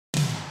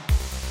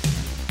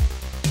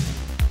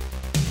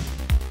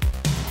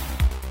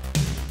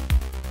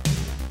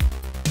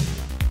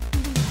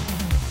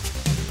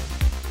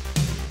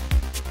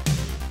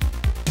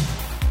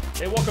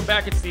welcome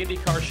back. It's the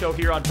IndyCar Show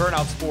here on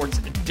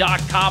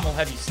BurnoutSports.com. We'll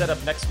have you set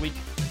up next week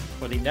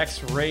for the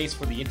next race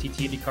for the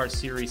NTT IndyCar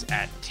Series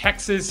at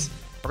Texas.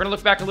 We're going to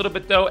look back a little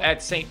bit, though,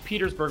 at St.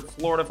 Petersburg,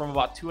 Florida from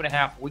about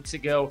 2.5 weeks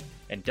ago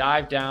and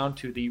dive down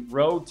to the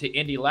Road to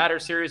Indy Ladder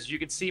Series. As you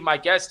can see, my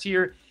guest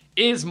here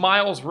is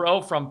Myles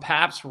Rowe from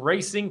Pabst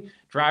Racing,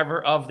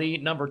 driver of the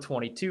number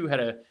 22. Had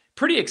a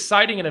pretty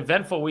exciting and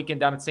eventful weekend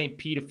down in St.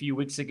 Pete a few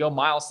weeks ago.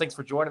 Myles, thanks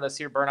for joining us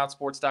here at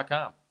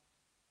BurnoutSports.com.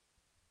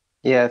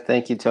 Yeah,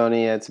 thank you,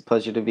 Tony. It's a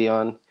pleasure to be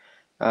on.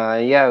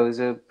 Yeah, it was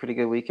a pretty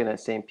good weekend at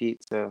St.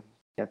 Pete. So,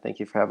 yeah, thank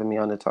you for having me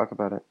on to talk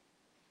about it.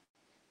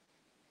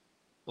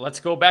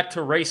 Let's go back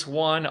to race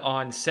one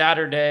on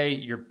Saturday.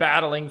 You're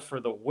battling for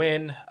the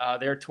win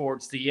there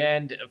towards the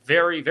end. A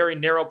very, very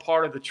narrow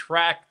part of the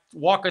track.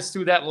 Walk us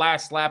through that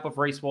last lap of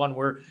race one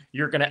where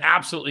you're going to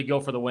absolutely go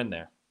for the win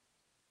there.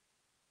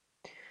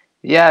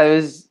 Yeah, it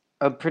was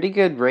a pretty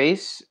good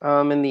race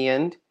in the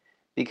end,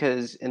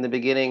 because in the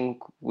beginning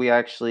we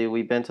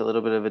bent a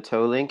little bit of a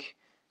toe link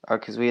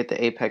because we hit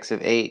the apex of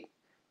 8.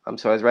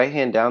 So I was right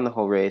hand down the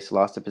whole race,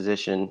 lost a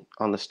position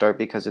on the start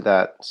because of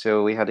that.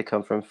 So we had to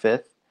come from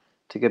 5th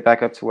to get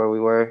back up to where we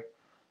were.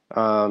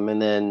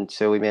 And then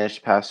so we managed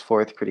to pass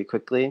 4th pretty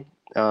quickly.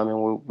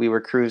 And we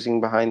were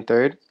cruising behind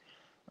 3rd.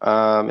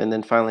 And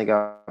then finally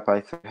got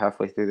by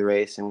halfway through the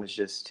race and was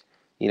just,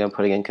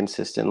 putting in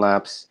consistent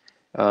laps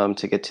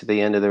to get to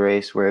the end of the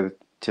race where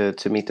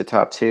to meet the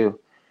top 2.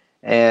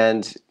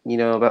 And,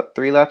 about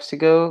 3 laps to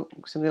go,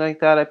 something like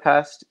that, I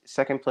passed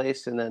 2nd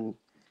place, and then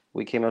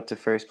we came up to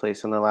 1st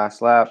place on the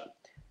last lap,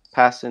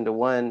 passed into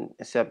 1,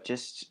 except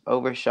just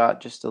overshot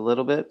just a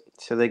little bit.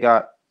 So they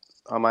got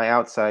on my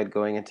outside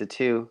going into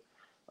 2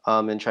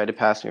 and tried to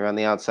pass me around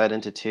the outside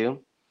into 2.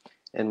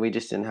 And we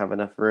just didn't have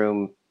enough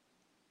room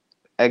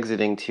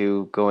exiting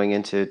 2 going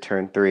into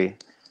turn 3.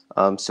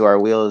 So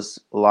our wheels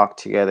locked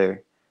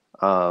together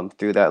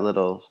through that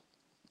little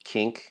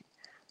kink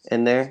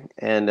in there,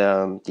 and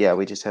yeah,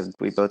 we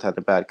both had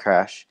a bad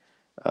crash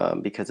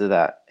because of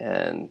that.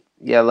 And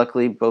yeah,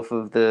 luckily both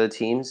of the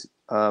teams,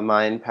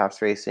 mine,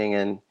 Pabst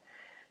Racing,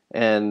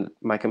 and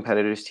my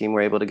competitor's team, were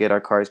able to get our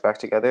cars back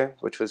together,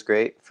 which was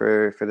great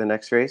for the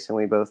next race, and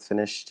we both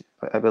finished,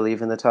 I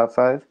believe, in the top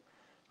 5,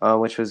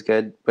 which was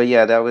good. But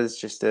yeah, that was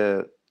just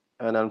an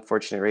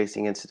unfortunate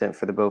racing incident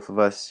for the both of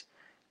us.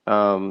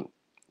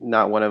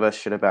 Not one of us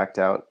should have backed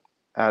out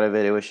of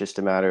it. It was just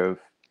a matter of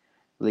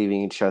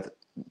leaving each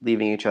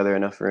other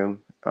enough room.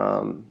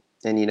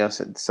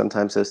 And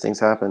sometimes those things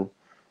happen.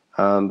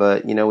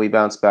 But we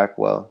bounced back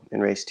well in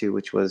race 2,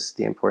 which was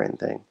the important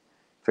thing,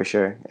 for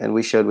sure. And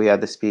we showed we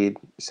had the speed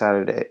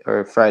Saturday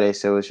or Friday,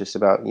 so it was just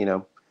about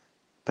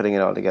putting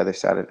it all together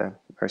Saturday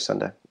or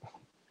Sunday.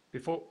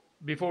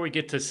 Before we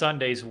get to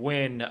Sunday's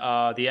win,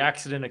 the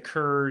accident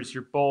occurs.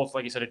 You're both,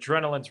 like you said,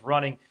 adrenaline's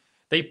running.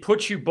 They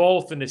put you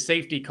both in the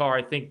safety car,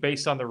 I think,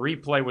 based on the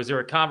replay. Was there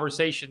a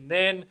conversation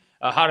then?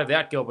 How did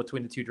that go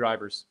between the 2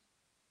 drivers?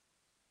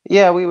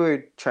 Yeah, we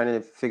were trying to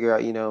figure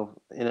out,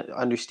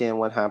 understand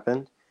what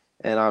happened.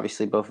 And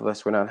obviously both of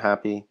us were not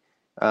happy.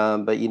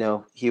 But,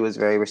 he was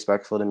very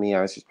respectful to me.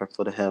 I was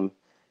respectful to him.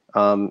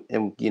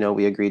 And,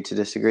 we agreed to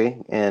disagree.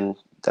 And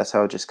that's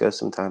how it just goes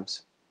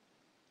sometimes.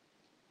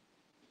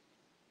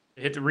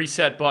 Hit the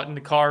reset button.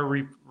 The car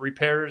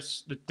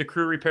repairs. The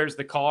crew repairs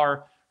the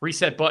car.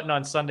 Reset button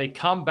on Sunday.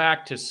 Come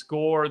back to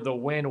score the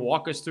win.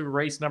 Walk us through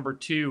race number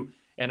 2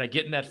 and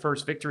getting that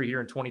first victory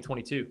here in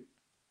 2022.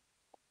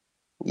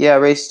 Yeah,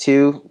 race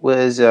 2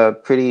 was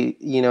pretty,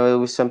 it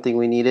was something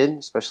we needed,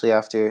 especially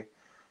after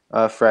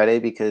Friday,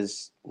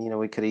 because,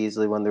 we could have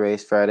easily won the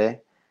race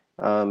Friday.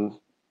 And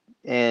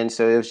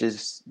so it was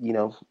just,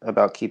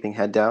 about keeping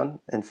head down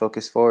and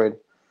focus forward.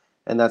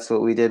 And that's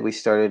what we did. We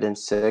started in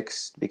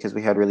 6th because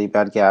we had really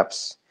bad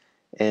gaps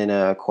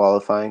in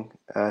qualifying.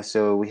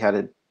 So we had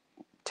a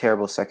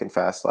terrible second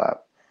fast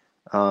lap.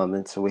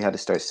 And so we had to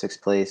start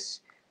 6th place.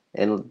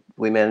 And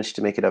we managed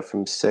to make it up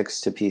from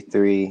 6th to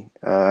P3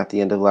 at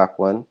the end of lap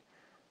 1,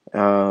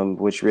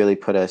 which really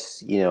put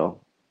us, in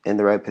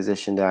the right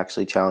position to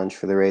actually challenge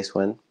for the race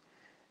win.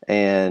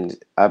 And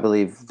I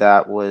believe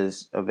that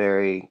was a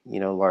very,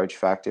 large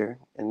factor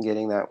in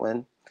getting that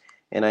win.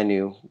 And I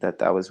knew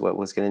that was what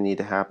was going to need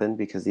to happen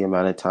because the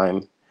amount of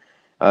time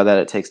that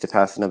it takes to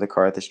pass another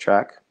car at this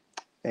track.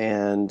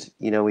 And,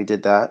 we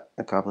did that,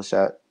 accomplished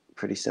that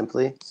pretty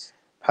simply.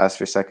 Passed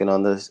for 2nd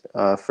on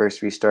the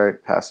first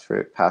restart, passed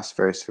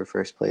first for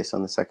 1st place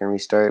on the 2nd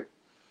restart,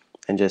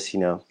 and just,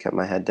 kept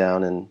my head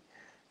down and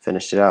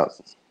finished it out.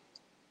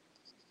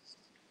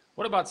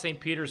 What about St.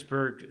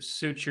 Petersburg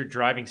suits your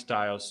driving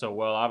style so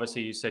well?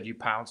 Obviously, you said you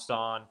pounced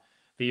on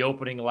the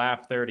opening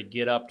lap there to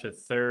get up to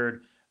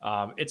 3rd.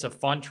 It's a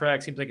fun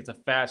track. Seems like it's a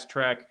fast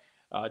track.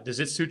 Does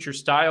it suit your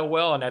style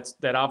well? And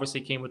that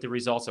obviously came with the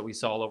results that we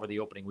saw all over the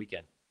opening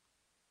weekend.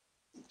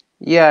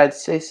 Yeah, I'd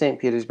say St.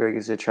 Petersburg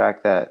is a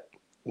track that,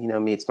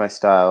 meets my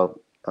style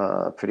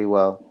pretty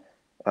well.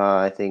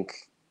 I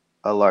think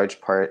a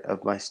large part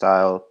of my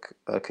style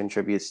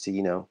contributes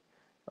to,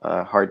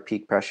 hard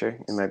peak pressure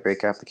in my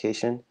brake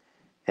application.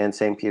 And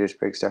St.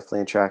 Petersburg's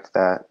definitely a track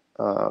that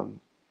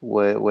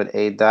would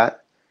aid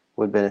that,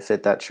 would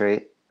benefit that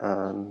trait.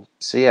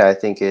 So yeah, I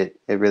think it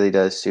really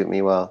does suit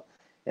me well,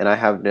 and I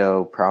have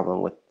no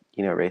problem with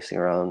racing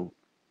around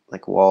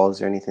like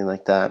walls or anything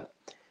like that.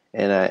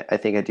 And I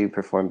think I do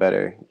perform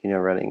better,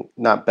 running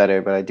not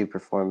better, but I do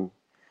perform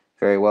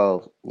very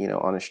well,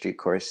 on a street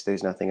course.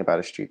 There's nothing about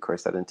a street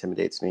course that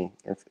intimidates me.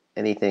 If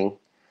anything,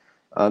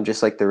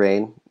 just like the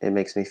rain, it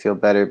makes me feel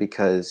better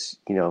because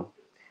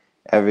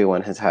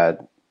everyone has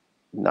had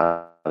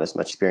not as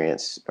much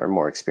experience or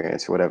more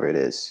experience or whatever it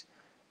is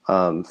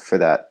for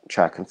that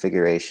track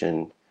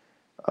configuration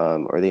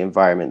or the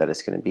environment that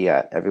it's going to be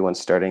at. Everyone's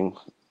starting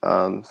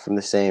from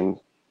the same,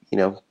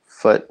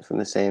 foot, from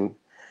the same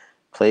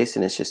place,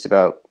 and it's just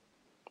about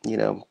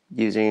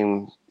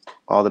using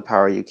all the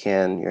power you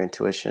can, your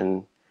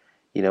intuition,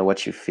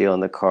 what you feel in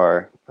the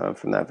car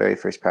from that very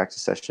first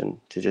practice session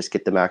to just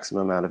get the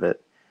maximum out of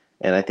it.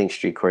 And I think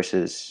street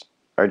courses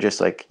are just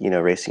like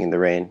racing in the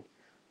rain.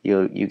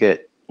 You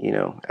get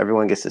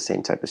everyone gets the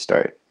same type of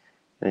start,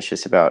 and it's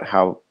just about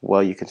how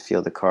well you can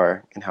feel the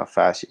car and how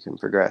fast you can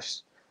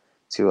progress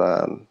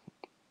to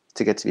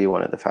get to be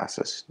one of the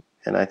fastest.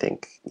 And I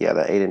think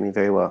that aided me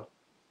very well.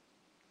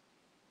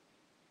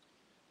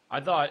 I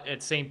thought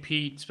at St.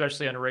 Pete,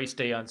 especially on race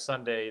day on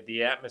Sunday,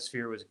 the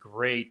atmosphere was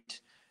great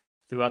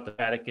throughout the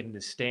paddock and the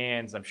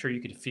stands. I'm sure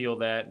you could feel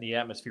that, and the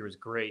atmosphere was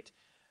great.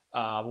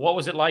 What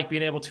was it like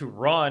being able to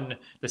run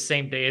the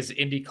same day as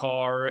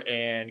IndyCar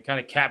and kind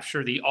of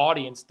capture the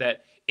audience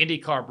that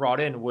IndyCar brought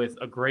in with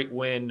a great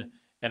win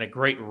and a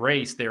great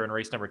race there in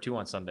race number 2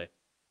 on Sunday?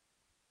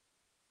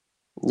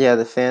 Yeah,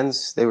 the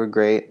fans, they were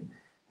great. It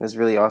was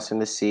really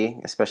awesome to see,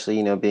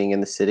 especially, being in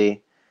the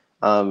city.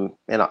 And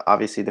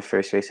obviously the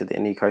first race of the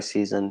IndyCar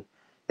season,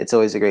 it's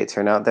always a great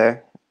turnout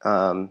there.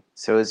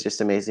 So it was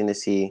just amazing to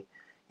see,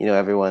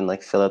 everyone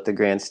like fill up the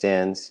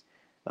grandstands,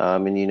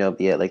 and,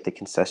 be at like the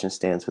concession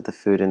stands with the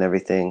food and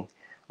everything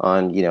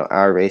on,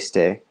 our race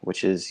day,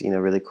 which is,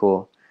 really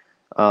cool.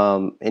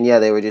 And yeah,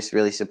 they were just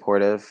really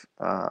supportive.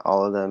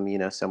 All of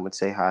them, some would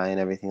say hi and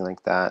everything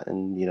like that.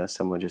 And,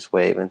 some would just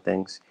wave and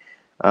things.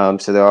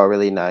 So they're all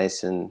really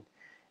nice and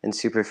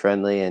super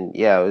friendly, and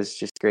yeah, it was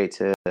just great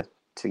to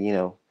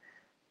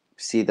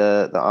see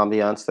the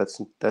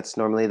ambiance that's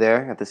normally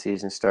there at the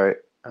season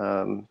start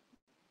for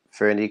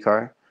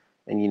IndyCar,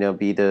 and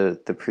be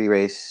the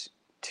pre-race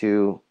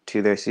to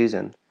their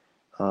season.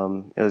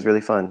 It was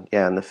really fun,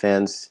 yeah, and the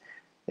fans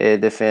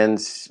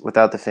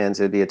without the fans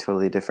it would be a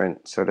totally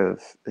different sort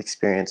of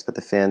experience, but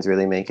the fans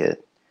really make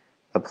it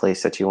a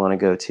place that you want to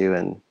go to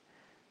and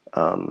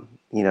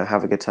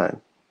have a good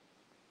time.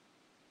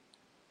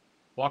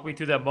 Walk me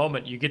through that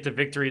moment. You get the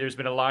victory. There's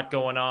been a lot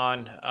going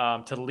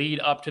on to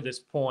lead up to this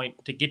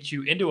point to get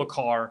you into a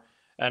car,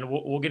 and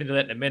we'll get into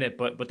that in a minute.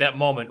 But that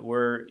moment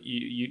where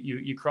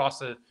you cross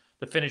the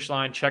finish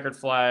line, checkered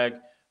flag,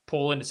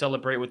 pull in to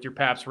celebrate with your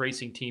Pabst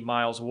Racing team,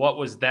 Myles. What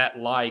was that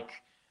like?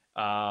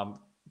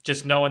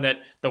 Just knowing that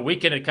the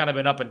weekend had kind of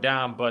been up and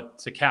down, but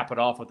to cap it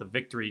off with a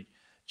victory.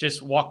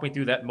 Just walk me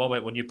through that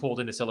moment when you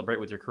pulled in to celebrate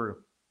with your crew.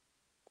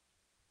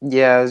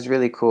 Yeah, it was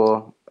really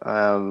cool.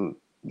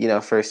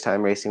 First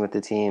time racing with the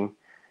team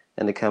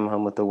and to come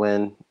home with the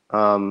win.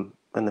 And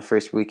the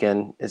first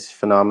weekend is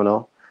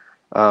phenomenal,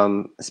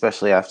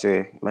 especially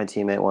after my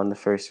teammate won the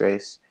first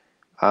race.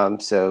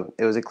 So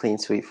it was a clean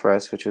sweep for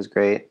us, which was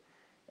great.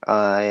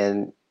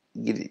 And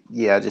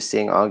yeah, just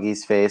seeing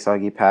Augie's face,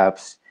 Augie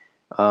Paps,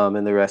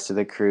 and the rest of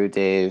the crew,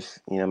 Dave,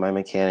 my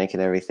mechanic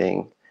and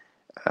everything.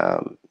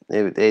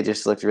 They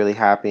just looked really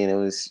happy, and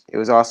it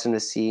was awesome to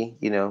see,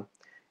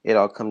 it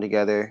all come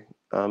together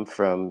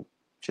from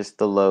just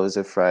the lows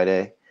of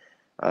Friday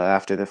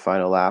after the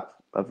final lap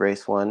of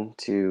race one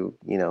to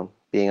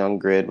being on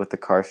grid with the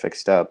car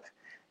fixed up.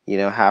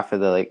 Half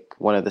of the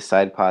one of the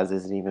side pods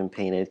isn't even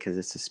painted because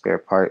it's a spare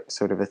part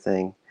sort of a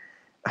thing.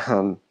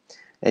 Um,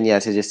 and yeah,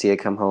 to just see it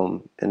come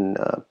home in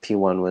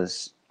P1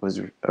 was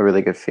a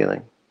really good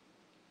feeling.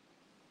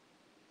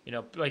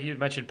 Like you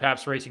mentioned,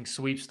 Pabst Racing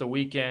sweeps the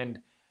weekend.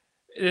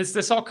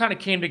 This all kind of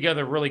came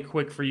together really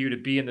quick for you to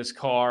be in this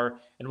car,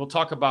 and we'll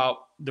talk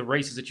about the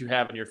races that you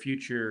have in your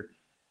future.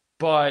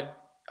 But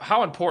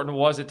how important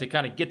was it to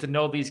kind of get to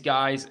know these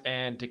guys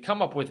and to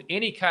come up with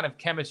any kind of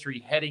chemistry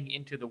heading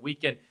into the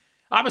weekend?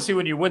 Obviously,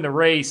 when you win the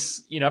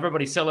race,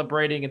 everybody's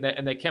celebrating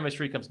and that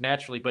chemistry comes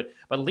naturally. But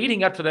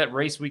leading up to that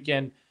race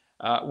weekend,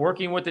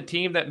 working with a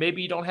team that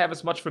maybe you don't have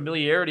as much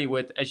familiarity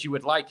with as you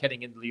would like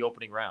heading into the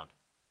opening round.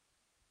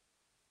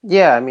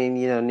 Yeah, I mean,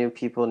 new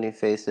people, new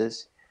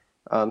faces,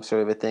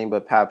 sort of a thing.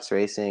 But Pabst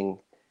Racing,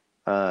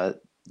 uh,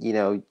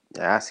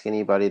 ask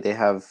anybody. They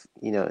have,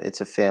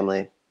 it's a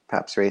family,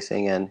 Pabst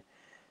Racing, and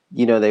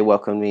they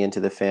welcomed me into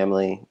the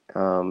family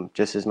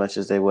just as much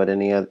as they would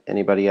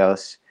anybody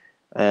else,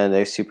 and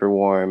they're super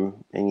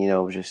warm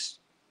and just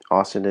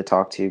awesome to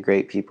talk to.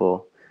 Great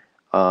people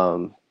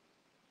um,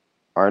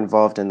 are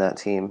involved in that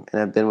team and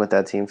have been with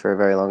that team for a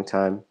very long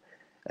time,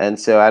 and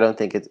so I don't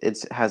think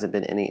it hasn't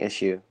been any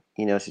issue,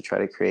 to try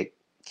to create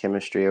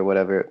chemistry or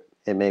whatever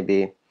it may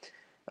be.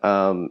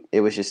 It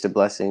was just a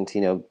blessing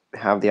to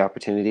have the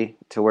opportunity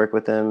to work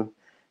with them,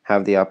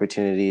 have the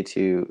opportunity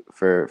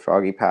for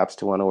Augie Pabst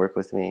to want to work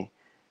with me,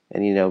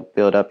 and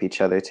build up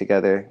each other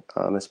together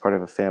as part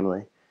of a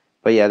family.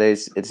 But yeah,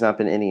 it's not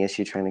been any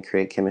issue trying to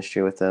create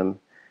chemistry with them.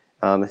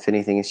 If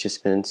anything, it's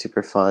just been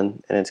super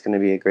fun, and it's going to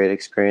be a great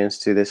experience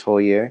through this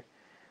whole year.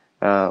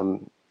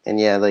 And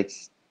yeah, like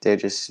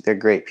they're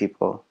great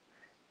people.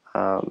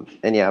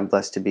 And yeah, I'm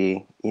blessed to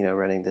be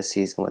running this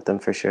season with them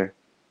for sure.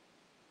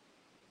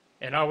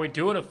 And are we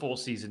doing a full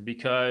season?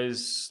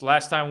 Because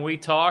last time we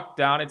talked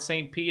down at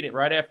St. Pete,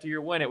 right after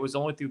your win, it was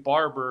only through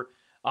Barber.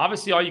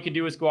 Obviously, all you can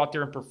do is go out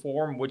there and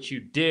perform, which you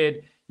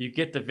did. You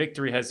get the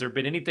victory. Has there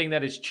been anything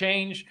that has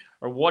changed,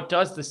 or what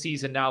does the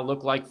season now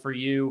look like for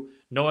you,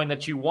 knowing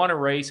that you won a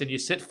race and you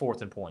sit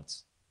fourth in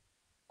points?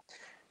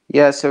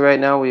 Yeah, so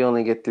right now we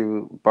only get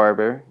through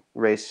Barber,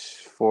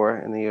 race 4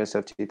 in the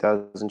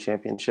USF2000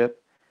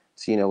 Championship.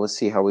 So, we'll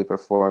see how we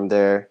perform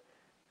there.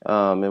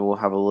 And we'll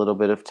have a little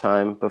bit of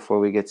time before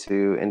we get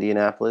to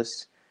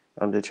Indianapolis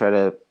to try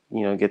to,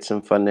 get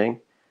some funding.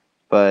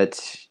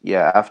 But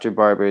yeah, after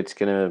Barber,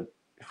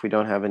 if we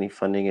don't have any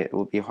funding, it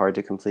will be hard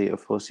to complete a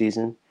full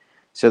season.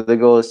 So the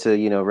goal is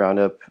to, round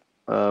up,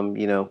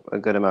 a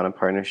good amount of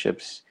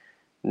partnerships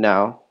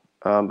now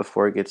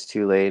before it gets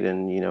too late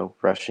and,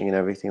 rushing and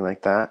everything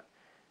like that.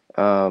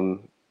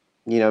 Um,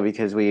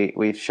 because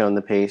we've shown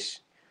the pace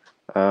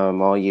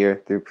all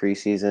year through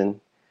preseason,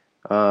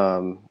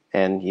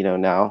 and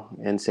now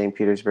in St.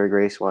 Petersburg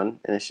race 1,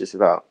 and it's just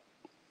about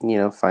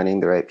finding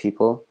the right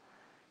people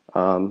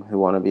who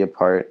want to be a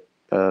part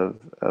of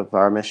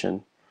our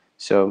mission.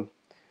 So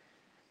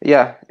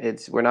yeah,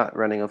 it's we're not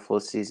running a full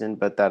season,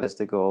 but that is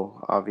the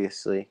goal,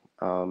 obviously.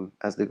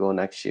 As the goal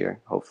next year,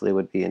 hopefully,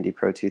 would be Indy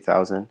Pro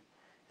 2000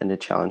 and to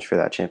challenge for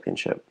that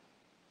championship.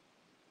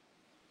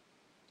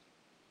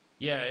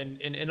 Yeah,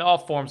 in all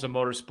forms of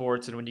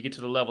motorsports, and when you get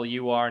to the level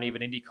you are, and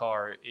even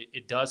IndyCar,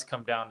 it does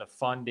come down to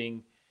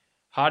funding.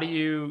 How do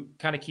you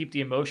kind of keep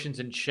the emotions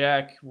in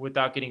check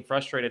without getting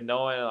frustrated,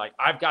 knowing like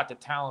I've got the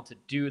talent to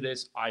do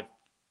this? I've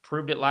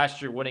proved it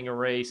last year, winning a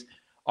race.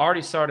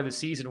 Already started the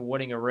season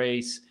winning a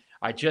race.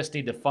 I just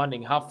need the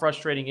funding. How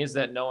frustrating is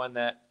that knowing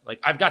that like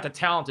I've got the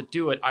talent to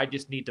do it? I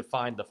just need to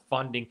find the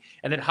funding.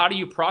 And then how do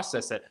you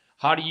process it?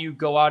 How do you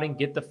go out and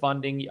get the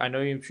funding? I know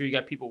I'm sure you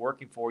got people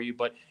working for you,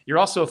 but you're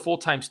also a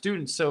full-time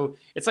student. So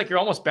it's like you're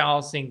almost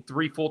balancing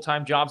 3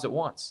 full-time jobs at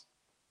once.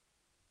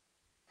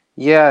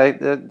 Yeah,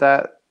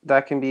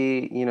 that can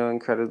be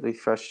incredibly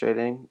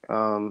frustrating.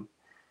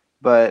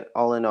 But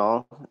all in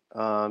all,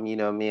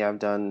 me, I've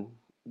done.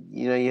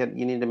 You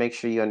need to make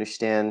sure you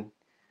understand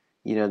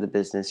the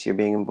business you're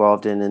being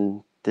involved in,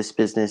 and this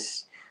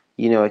business,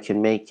 it can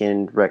make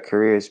and wreck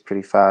careers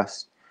pretty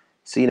fast.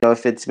 So,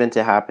 if it's meant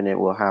to happen, it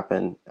will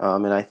happen.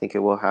 And I think it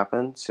will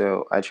happen.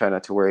 So I try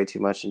not to worry too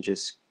much and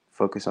just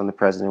focus on the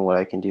present and what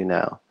I can do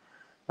now.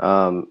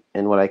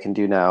 And what I can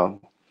do now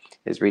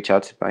is reach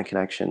out to my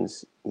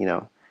connections,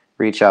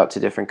 reach out to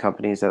different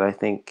companies that I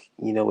think,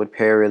 would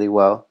pair really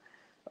well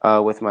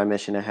with my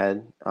mission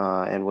ahead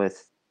and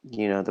with,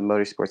 the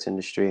motorsports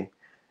industry,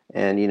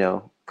 and,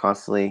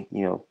 constantly,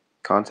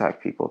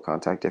 contact people,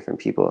 contact different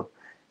people,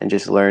 and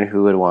just learn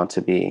who would want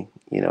to be,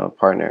 a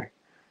partner.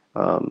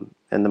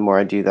 And the more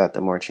I do that, the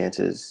more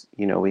chances,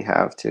 we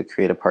have to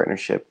create a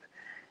partnership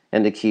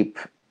and to keep,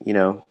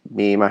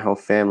 me, my whole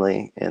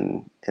family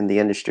in the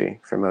industry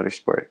for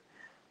motorsport.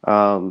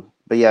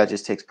 But yeah, it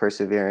just takes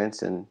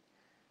perseverance, and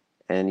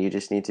you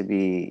just need to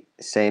be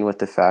sane with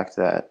the fact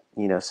that,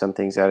 some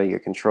things out of your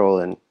control.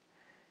 And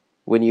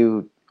when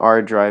you are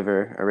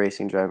a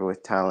racing driver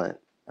with talent,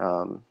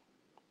 um,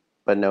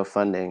 but no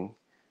funding,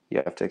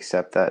 you have to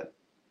accept that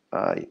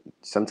uh,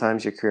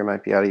 sometimes your career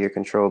might be out of your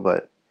control.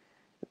 But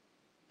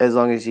as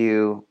long as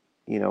you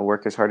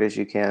work as hard as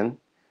you can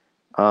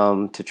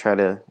to try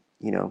to,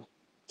 you know,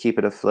 keep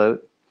it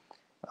afloat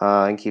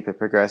and keep it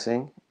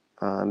progressing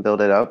and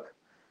build it up,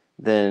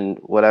 then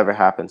whatever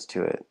happens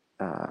to it,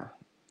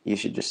 you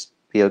should just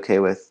be okay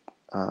with.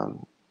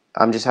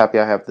 I'm just happy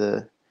I have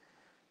the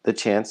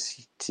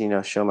chance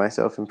to show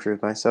myself,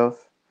 improve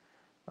myself.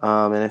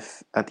 And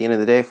if at the end of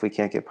the day, if we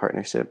can't get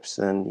partnerships,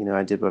 then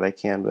I did what I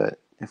can. But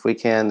if we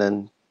can,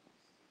 then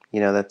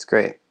that's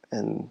great.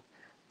 And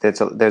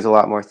there's a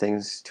lot more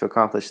things to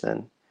accomplish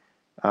then.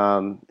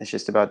 It's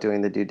just about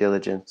doing the due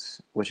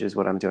diligence, which is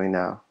what I'm doing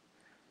now.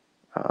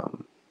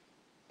 Um,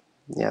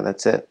 yeah,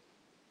 that's it.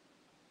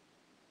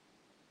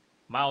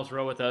 Myles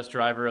Rowe with us,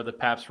 driver of the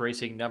Pabst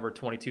Racing number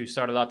 22,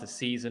 started out the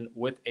season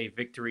with a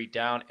victory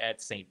down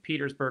at St.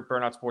 Petersburg.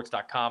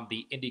 Burnoutsports.com,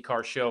 the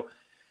IndyCar Show.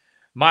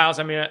 Myles,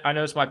 I mean, I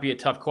know this might be a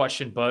tough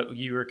question, but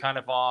you were kind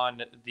of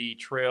on the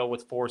trail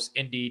with Force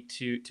Indy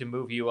to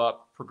move you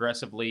up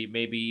progressively,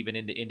 maybe even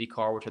into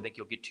IndyCar, which I think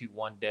you'll get to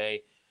one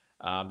day.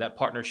 That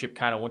partnership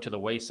kind of went to the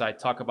wayside.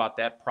 Talk about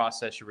that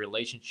process, your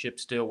relationship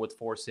still with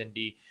Force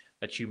Indy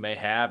that you may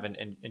have,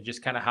 and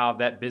just kind of how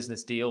that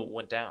business deal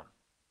went down.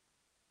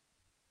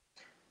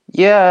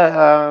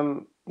 Yeah,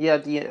 yeah.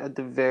 At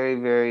the very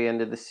very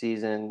end of the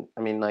season,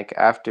 I mean, like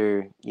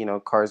after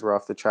cars were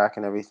off the track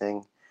and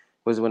everything,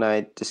 was when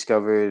I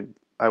discovered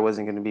I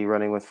wasn't going to be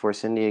running with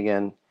Force Indy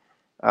again.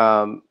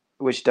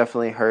 which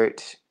definitely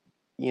hurt,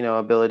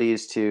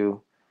 abilities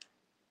to,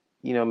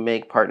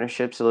 make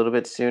partnerships a little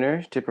bit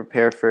sooner to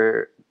prepare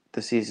for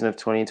the season of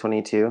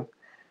 2022.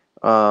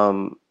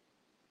 Um,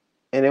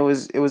 and it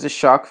was a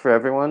shock for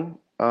everyone.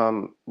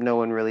 No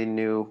one really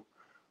knew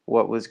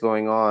what was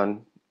going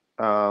on.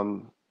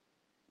 Um,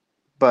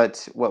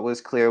 but what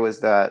was clear was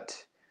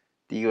that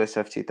the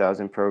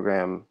USF2000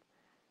 program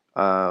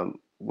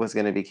was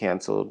going to be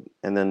canceled,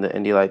 and then the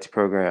Indy Lights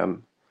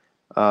program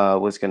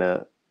was going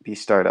to be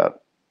start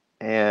up,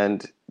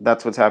 and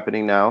that's what's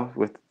happening now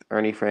with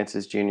Ernie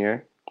Francis Jr.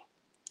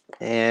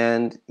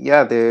 And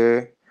yeah,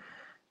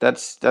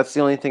 that's the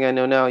only thing I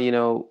know now.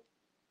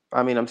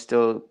 I mean, I'm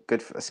still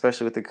good,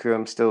 especially with the crew.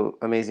 I'm still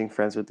amazing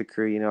friends with the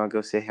crew. I'll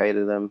go say hi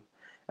to them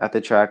at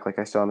the track, like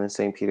I saw them in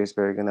St.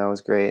 Petersburg, and that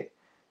was great.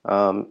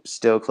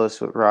 Still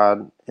close with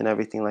Rod and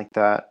everything like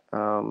that.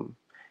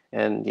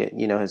 And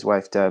his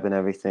wife Deb and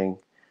everything.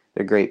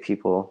 They're great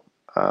people.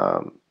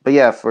 But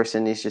yeah, Force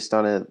Indy's just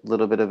on a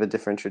little bit of a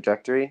different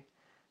trajectory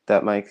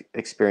that my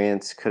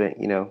experience couldn't,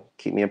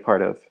 keep me a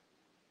part of.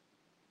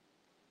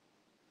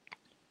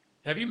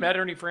 Have you met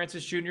Ernie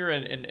Francis Jr.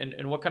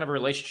 and what kind of a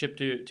relationship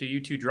do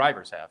you two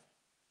drivers have?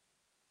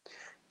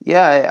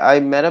 Yeah, I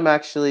met him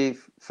actually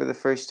for the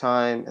first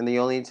time and the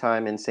only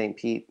time in St.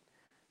 Pete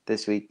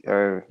this week,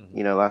 or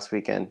Mm-hmm. last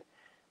weekend.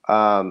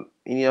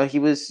 He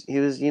was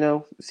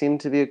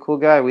seemed to be a cool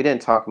guy. We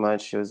didn't talk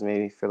much. It was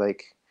maybe for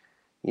like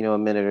a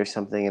minute or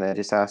something, and I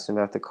just asked him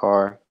about the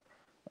car,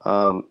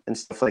 and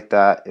stuff like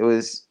that. It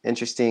was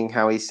interesting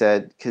how he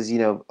said, because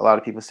a lot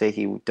of people say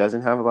he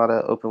doesn't have a lot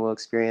of open wheel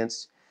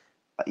experience,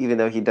 even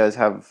though he does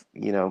have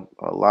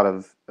a lot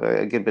of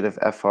a good bit of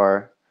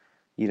FR,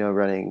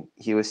 running.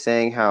 He was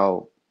saying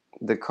how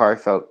the car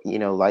felt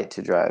light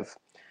to drive,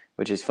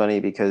 which is funny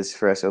because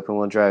for us open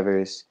wheel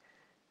drivers,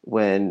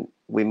 when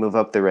we move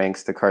up the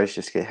ranks, the cars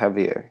just get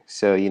heavier.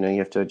 So, you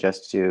have to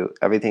adjust to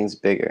everything's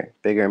bigger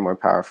and more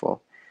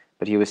powerful.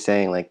 But he was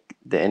saying like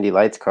the Indy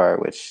Lights car,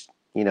 which,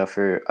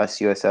 for us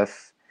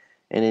USF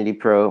and Indy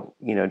Pro,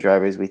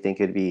 drivers, we think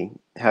it'd be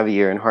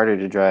heavier and harder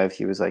to drive.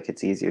 He was like,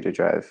 it's easier to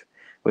drive,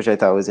 which I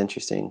thought was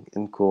interesting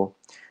and cool.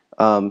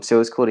 So it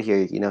was cool to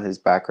hear, his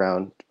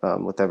background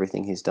with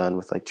everything he's done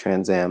with like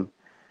Trans Am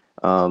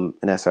and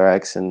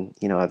SRX and,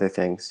 other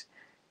things.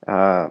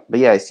 But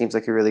yeah, he seems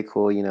like a really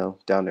cool,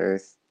 down to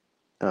earth,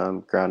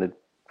 grounded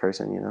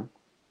person.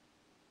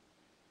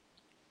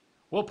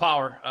 Will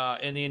Power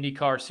in the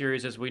IndyCar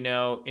series, as we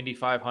know, Indy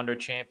 500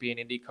 champion,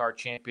 IndyCar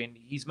champion.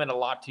 He's meant a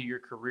lot to your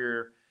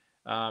career.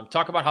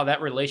 Talk about how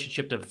that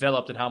relationship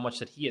developed and how much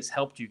that he has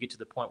helped you get to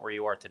the point where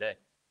you are today.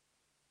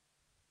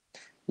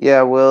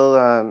 Yeah,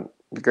 Will,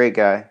 great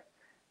guy.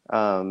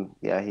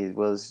 Yeah, he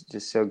was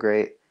just so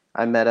great.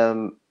 I met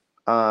him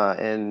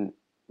in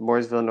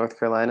Mooresville, North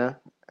Carolina,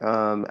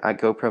 at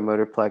GoPro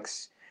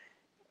Motorplex.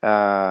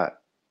 Uh,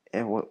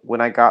 and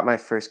when I got my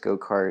first go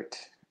kart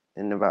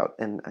in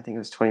I think it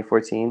was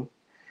 2014.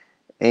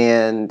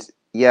 And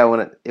yeah,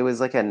 when it was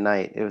like at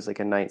night, it was like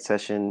a night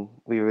session.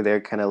 We were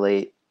there kind of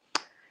late,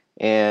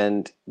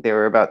 and there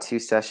were about two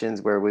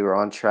sessions where we were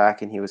on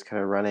track, and he was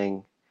kind of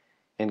running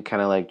and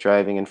kind of like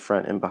driving in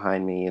front and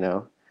behind me,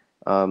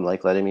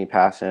 like letting me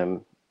pass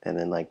him and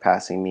then like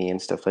passing me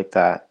and stuff like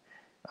that,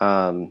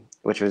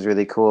 which was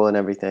really cool and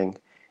everything.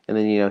 And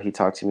then he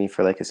talked to me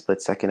for like a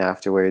split second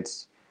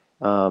afterwards,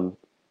 um,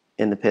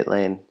 in the pit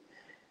lane.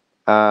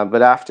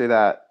 But after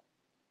that,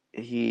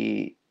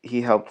 he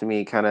helped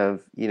me kind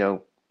of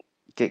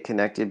get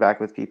connected back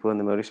with people in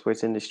the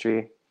motorsports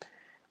industry,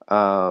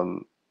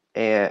 um,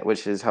 and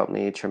which has helped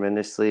me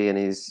tremendously. And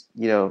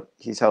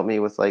he's helped me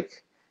with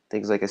like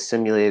things like a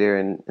simulator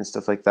and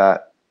stuff like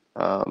that.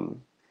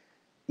 Um,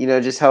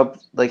 just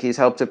helped, like he's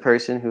helped a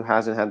person who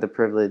hasn't had the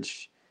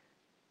privilege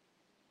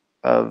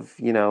of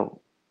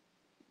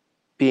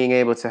being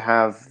able to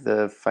have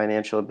the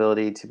financial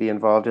ability to be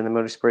involved in the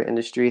motorsport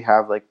industry,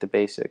 have like the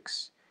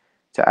basics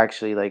to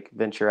actually like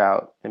venture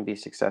out and be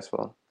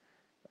successful.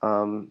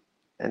 Um,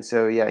 and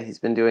so yeah, he's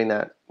been doing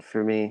that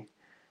for me.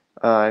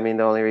 I mean,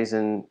 the only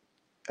reason,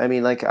 I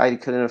mean, like I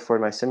couldn't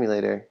afford my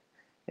simulator,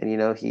 and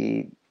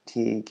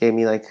he gave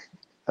me like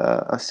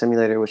a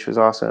simulator, which was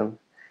awesome.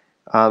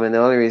 And the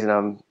only reason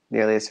I'm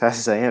nearly as fast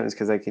as I am is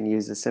because I can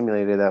use the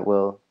simulator that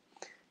Will,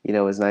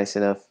 was nice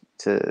enough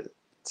to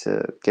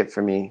get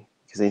for me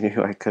because he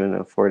knew I couldn't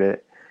afford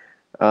it.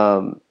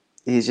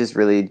 He's just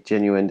really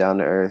genuine, down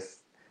to earth.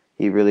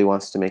 He really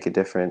wants to make a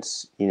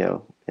difference,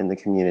 in the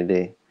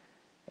community.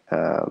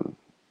 Um,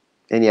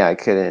 and yeah, I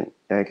couldn't,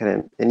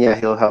 and yeah,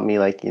 he'll help me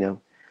like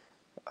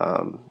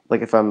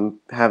like if I'm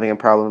having a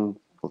problem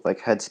with like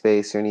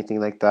headspace or anything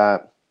like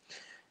that,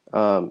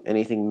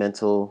 anything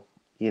mental,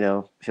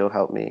 he'll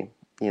help me,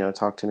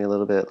 talk to me a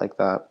little bit like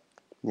that,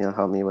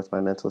 help me with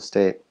my mental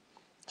state.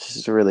 He's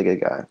just a really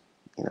good guy,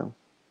 you know.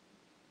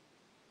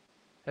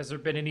 Has there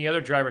been any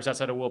other drivers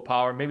outside of Will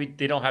Power? Maybe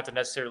they don't have to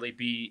necessarily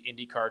be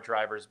IndyCar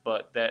drivers,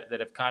 but that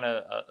have kind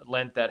of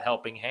lent that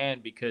helping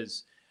hand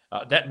because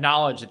that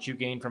knowledge that you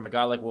gain from a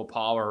guy like Will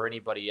Power or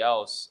anybody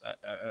else,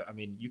 I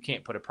mean, you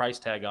can't put a price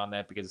tag on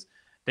that because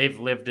they've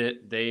lived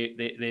it.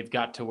 They've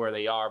got to where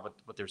they are,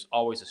 but there's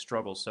always a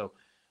struggle. So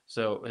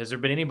has there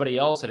been anybody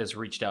else that has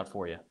reached out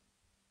for you?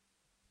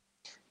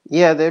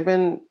 Yeah, there've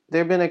been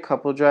a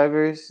couple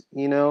drivers,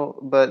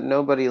 but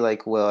nobody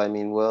like Will. I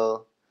mean,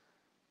 Will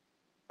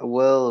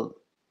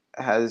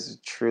has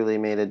truly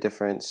made a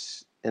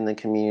difference in the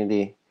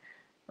community.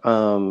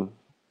 Um,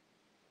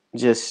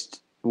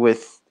 just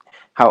with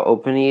how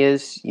open he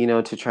is,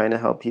 to trying to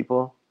help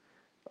people.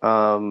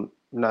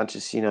 Not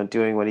just,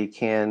 doing what he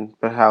can,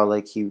 but how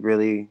like he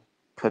really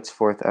puts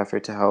forth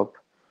effort to help.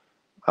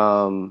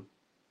 Um,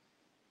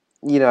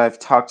 I've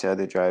talked to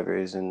other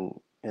drivers and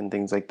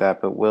things like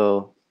that, but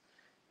Will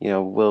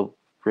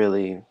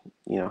really,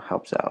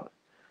 helps out.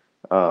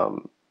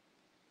 Um,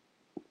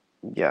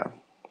 yeah,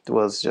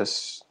 Will's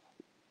just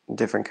a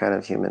different kind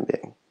of human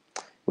being.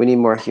 We need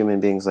more human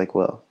beings like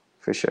Will,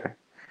 for sure.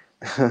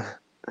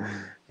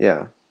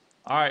 Yeah.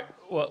 All right.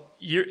 Well,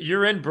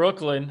 you're in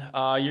Brooklyn.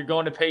 You're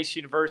going to Pace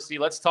University.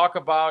 Let's talk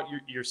about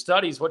your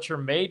studies. What's your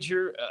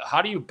major?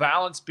 How do you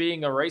balance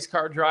being a race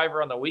car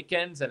driver on the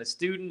weekends and a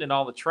student and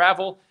all the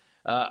travel?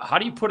 How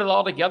do you put it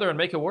all together and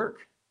make it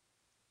work?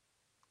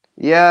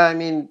 Yeah, I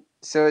mean,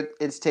 so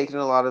it's taken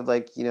a lot of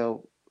like,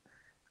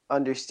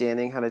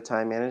 understanding how to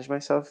time manage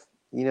myself,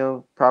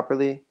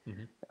 properly.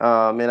 Hmm.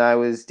 And I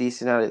was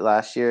decent at it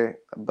last year,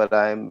 but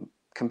I'm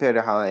compared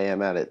to how I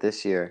am at it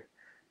this year,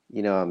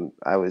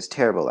 I was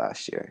terrible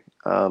last year.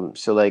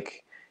 So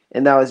like,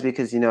 and that was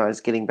because, I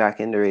was getting back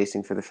into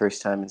racing for the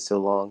first time in so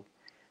long.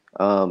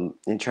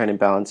 And trying to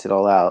balance it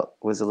all out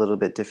was a little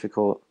bit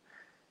difficult.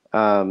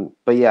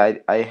 But yeah,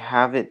 I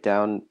have it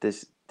down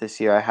this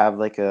year. I have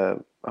like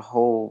a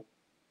whole,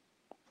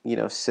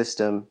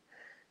 system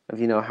of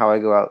how I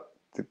go out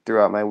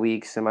throughout my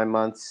weeks and my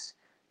months.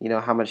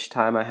 How much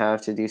time I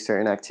have to do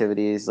certain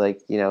activities,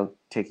 like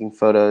taking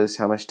photos.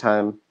 How much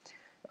time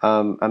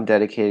I'm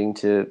dedicating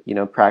to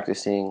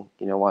practicing.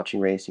 Watching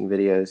racing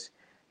videos.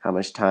 How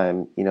much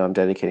time I'm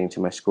dedicating to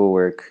my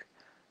schoolwork.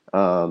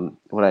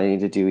 What I need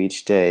to do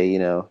each day.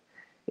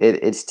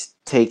 It's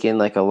taken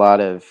like a lot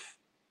of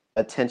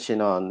attention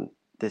on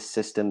this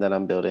system that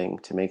I'm building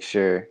to make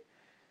sure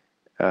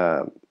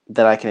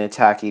that I can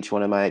attack each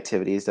one of my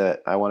activities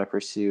that I want to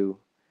pursue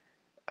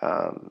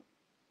um,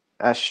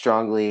 as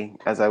strongly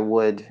as I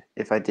would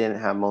if I didn't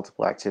have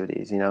multiple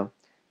activities.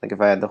 Like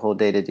if I had the whole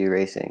day to do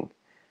racing,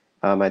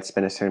 I'd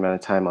spend a certain amount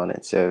of time on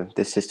it. So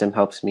this system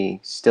helps me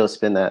still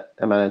spend that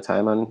amount of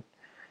time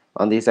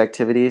on these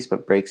activities,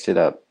 but breaks it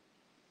up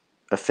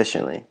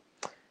efficiently.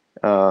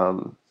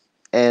 Um,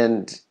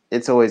 and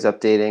it's always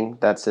updating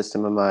that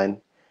system of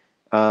mine.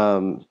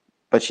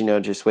 But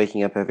just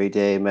waking up every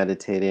day,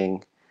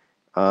 meditating,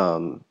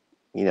 um,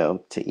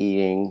 to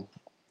eating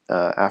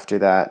after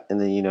that,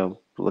 and then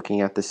looking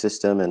at the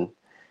system and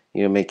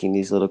making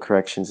these little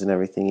corrections and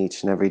everything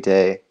each and every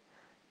day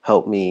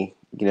help me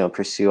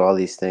pursue all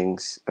these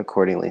things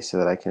accordingly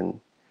so I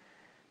can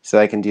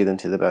do them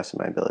to the best of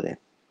my ability.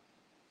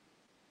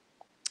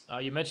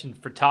 You mentioned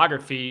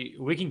photography.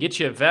 We can get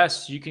you a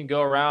vest. You can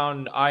go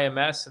around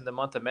IMS in the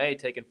month of May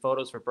taking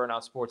photos for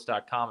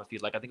burnoutsports.com if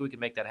you'd like. I think we can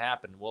make that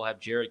happen. We'll have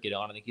Jared get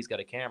on. I think he's got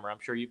a camera. I'm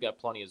sure you've got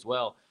plenty as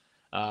well.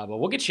 But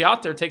we'll get you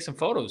out there, take some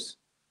photos.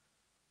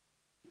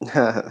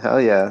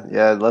 Hell yeah,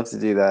 yeah, I'd love to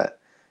do that.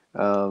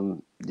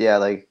 Yeah,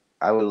 like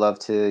I would love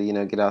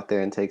to get out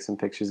there and take some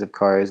pictures of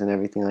cars and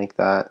everything like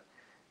that.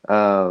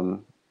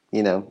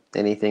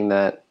 Anything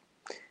that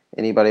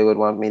anybody would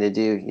want me to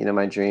do.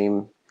 My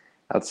dream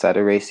outside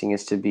of racing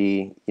is to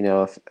be,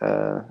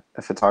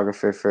 a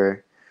photographer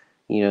for,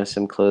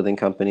 some clothing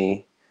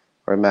company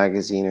or a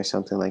magazine or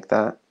something like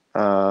that.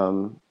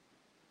 Or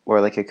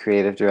like a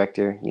creative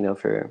director,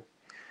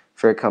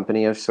 for a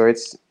company of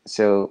sorts.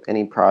 So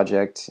any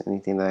project,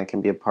 anything that I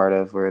can be a part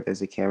of where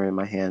there's a camera in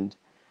my hand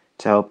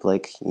to help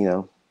like,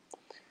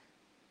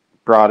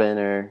 broaden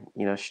or,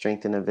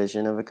 strengthen a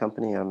vision of a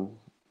company, I'm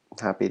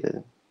happy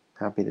to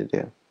happy to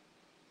do.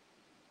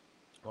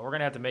 Well, we're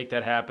going to have to make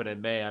that happen in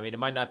May. I mean, it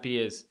might not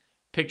be as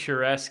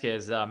picturesque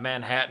as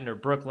Manhattan or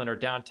Brooklyn or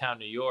downtown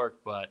New York,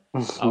 but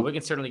we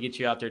can certainly get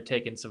you out there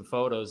taking some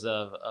photos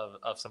of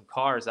some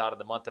cars out of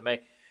the month of May.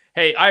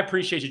 Hey, I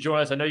appreciate you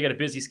joining us. I know you got a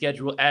busy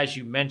schedule, as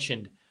you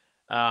mentioned.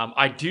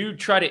 I do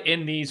try to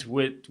end these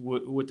with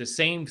the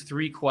same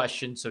three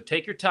questions. So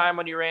take your time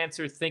on your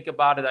answer. Think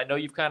about it. I know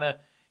you've kind of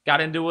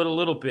got into it a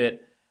little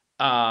bit.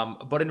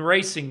 But in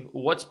racing,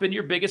 what's been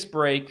your biggest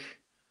break?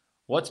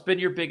 What's been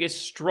your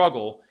biggest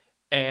struggle?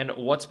 And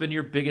what's been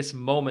your biggest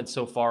moment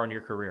so far in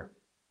your career?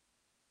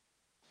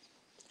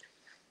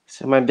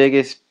 So my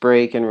biggest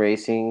break in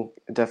racing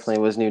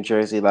definitely was New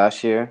Jersey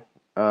last year,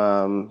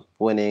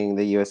 winning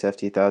the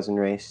USF2000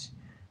 race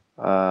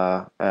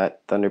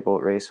at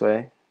Thunderbolt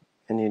Raceway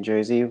in New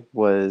Jersey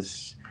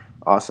was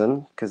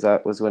awesome because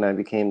that was when I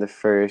became the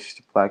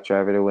first black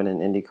driver to win an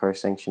IndyCar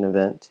sanctioned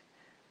event.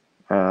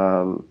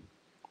 Um,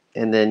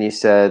 and then you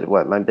said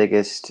what my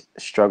biggest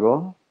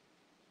struggle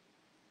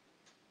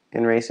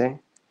in racing?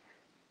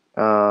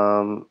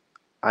 Um,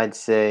 I'd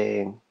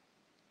say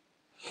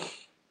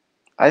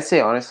I'd say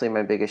honestly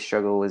my biggest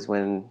struggle was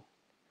when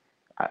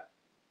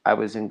I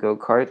was in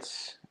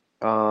go-karts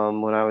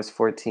when I was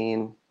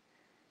 14,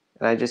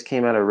 and I just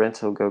came out of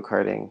rental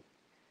go-karting,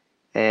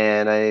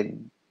 and I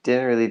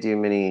didn't really do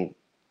many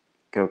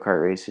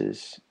go-kart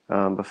races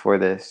before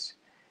this,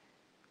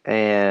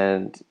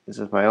 and this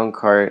was my own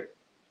kart.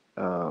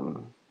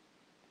 Um,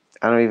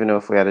 I don't even know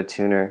if we had a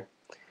tuner.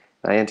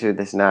 I entered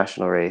this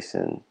national race,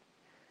 and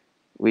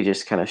we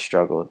just kind of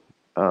struggled.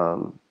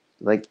 Um,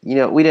 like,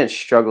 we didn't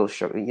struggle.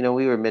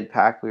 We were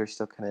mid-pack. We were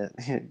still kind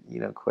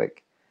of,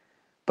 quick.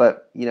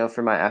 But,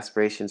 for my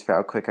aspirations for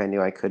how quick I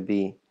knew I could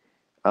be,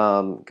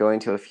 going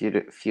to a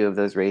few of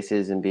those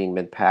races and being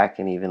mid-pack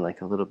and even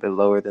like a little bit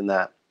lower than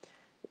that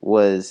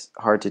was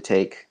hard to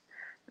take.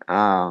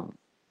 Um,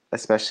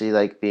 especially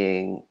like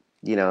being,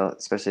 the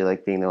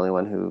only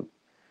one who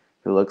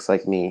looks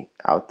like me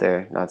out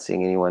there, not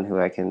seeing anyone who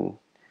I can,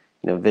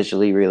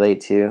 visually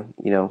relate to,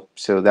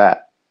 so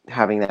that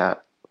having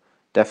that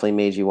definitely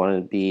made you want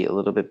to be a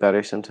little bit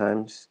better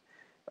sometimes,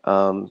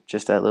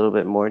 just that little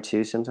bit more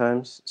too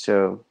sometimes.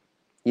 So,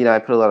 I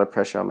put a lot of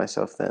pressure on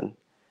myself then.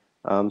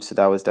 So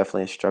that was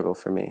definitely a struggle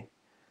for me.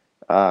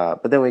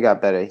 But then we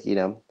got better,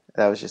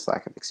 that was just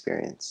lack of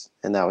experience.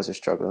 And that was a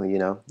struggle,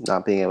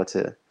 not being able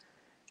to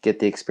get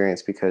the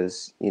experience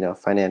because,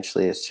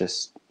 financially it's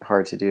just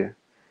hard to do.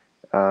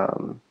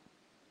 Um,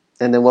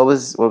 and then what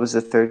was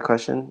the third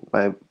question?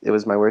 It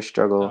was my worst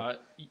struggle, Uh,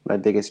 my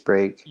biggest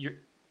break. you're,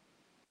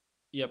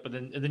 yeah, but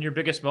then your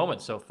biggest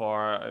moment so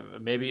far,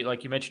 maybe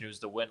like you mentioned, it was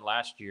the win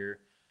last year.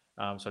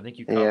 So I think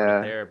you covered it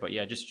Yeah. there. But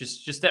yeah,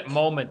 just that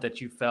moment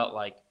that you felt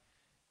like,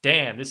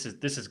 damn, this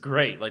is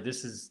great. Like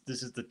this is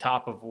the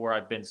top of where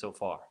I've been so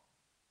far.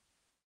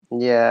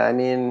 Yeah, I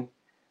mean,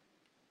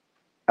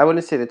 I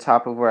wouldn't say the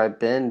top of where I've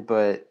been,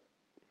 but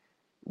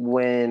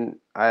when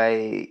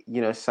I,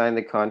 signed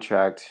the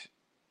contract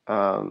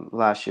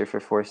last year for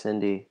Force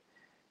Indy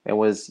and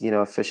was,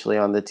 officially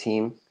on the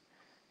team,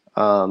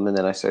 and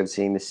then I started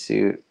seeing the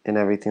suit and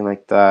everything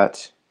like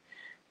that.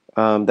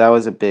 That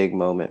was a big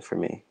moment for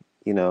me,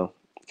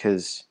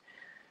 because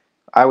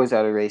I was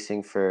out of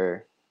racing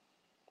for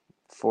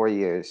 4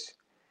 years,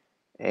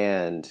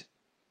 and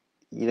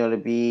to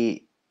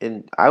be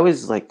in, I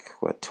was like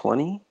what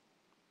 20,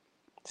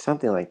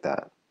 something like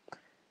that.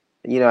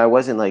 I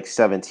wasn't like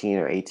 17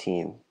 or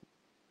 18,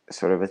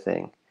 sort of a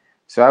thing.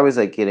 So I was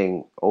like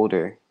getting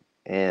older,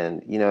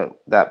 and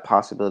that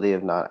possibility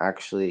of not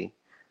actually,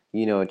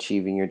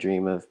 achieving your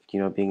dream of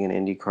being an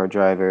IndyCar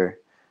driver,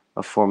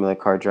 a Formula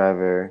car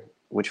driver,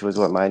 which was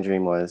what my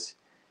dream was.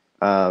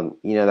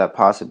 That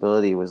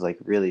possibility was like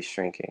really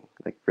shrinking,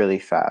 like really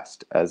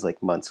fast as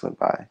like months went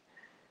by.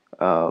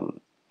 Um,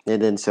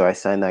 and then so I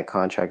signed that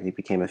contract. It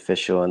became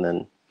official, and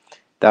then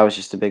that was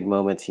just a big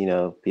moment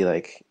to be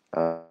like,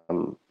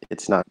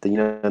 it's not the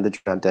dream's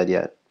not dead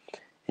yet,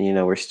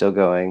 and we're still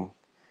going.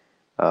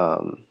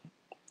 Um,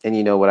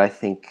 and what I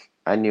think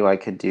I knew I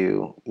could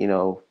do,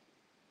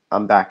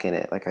 I'm back in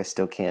it. Like I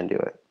still can do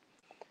it.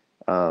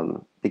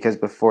 Because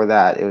before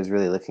that, it was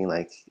really looking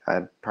like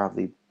I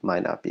probably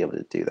might not be able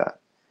to do that.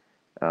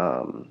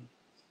 Um,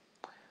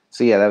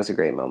 so yeah, that was a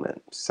great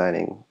moment.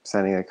 Signing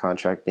a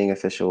contract, being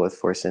official with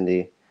Force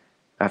Indy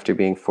after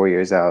being 4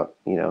 years out,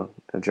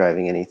 of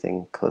driving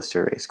anything close to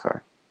a race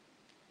car.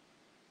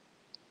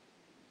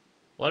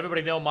 Let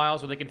everybody know,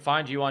 Myles, where they can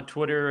find you on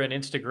Twitter and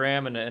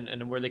Instagram,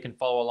 and where they can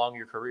follow along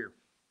your career.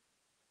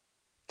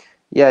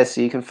 Yeah,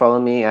 so you can follow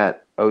me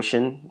at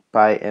Ocean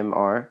by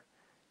MR,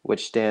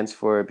 which stands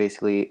for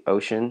basically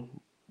Ocean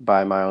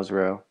by Myles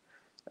Rowe.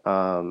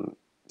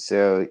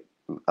 So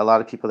a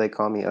lot of people, they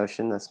call me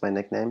Ocean. That's my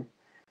nickname.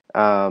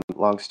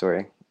 Long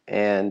story.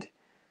 And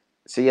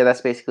so yeah,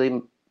 that's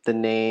basically the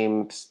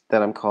names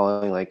that I'm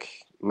calling like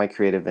my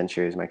creative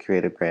ventures, my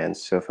creative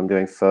brands. So if I'm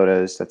doing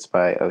photos, that's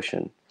by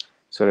Ocean,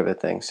 sort of a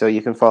thing. So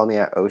you can follow me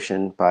at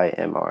Ocean by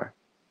MR.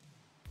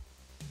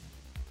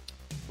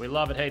 We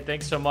love it. Hey,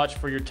 thanks so much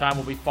for your time.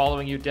 We'll be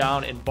following you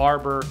down in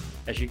Barber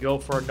as you go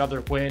for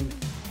another win.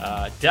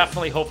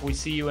 Definitely hope we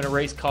see you in a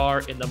race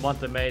car in the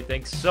month of May.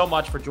 Thanks so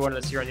much for joining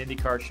us here on the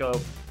IndyCar Show,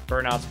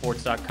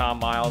 burnoutsports.com,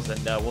 Myles,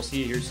 and we'll see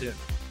you here soon.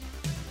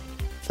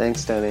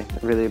 Thanks, Tony.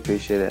 I really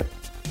appreciate it.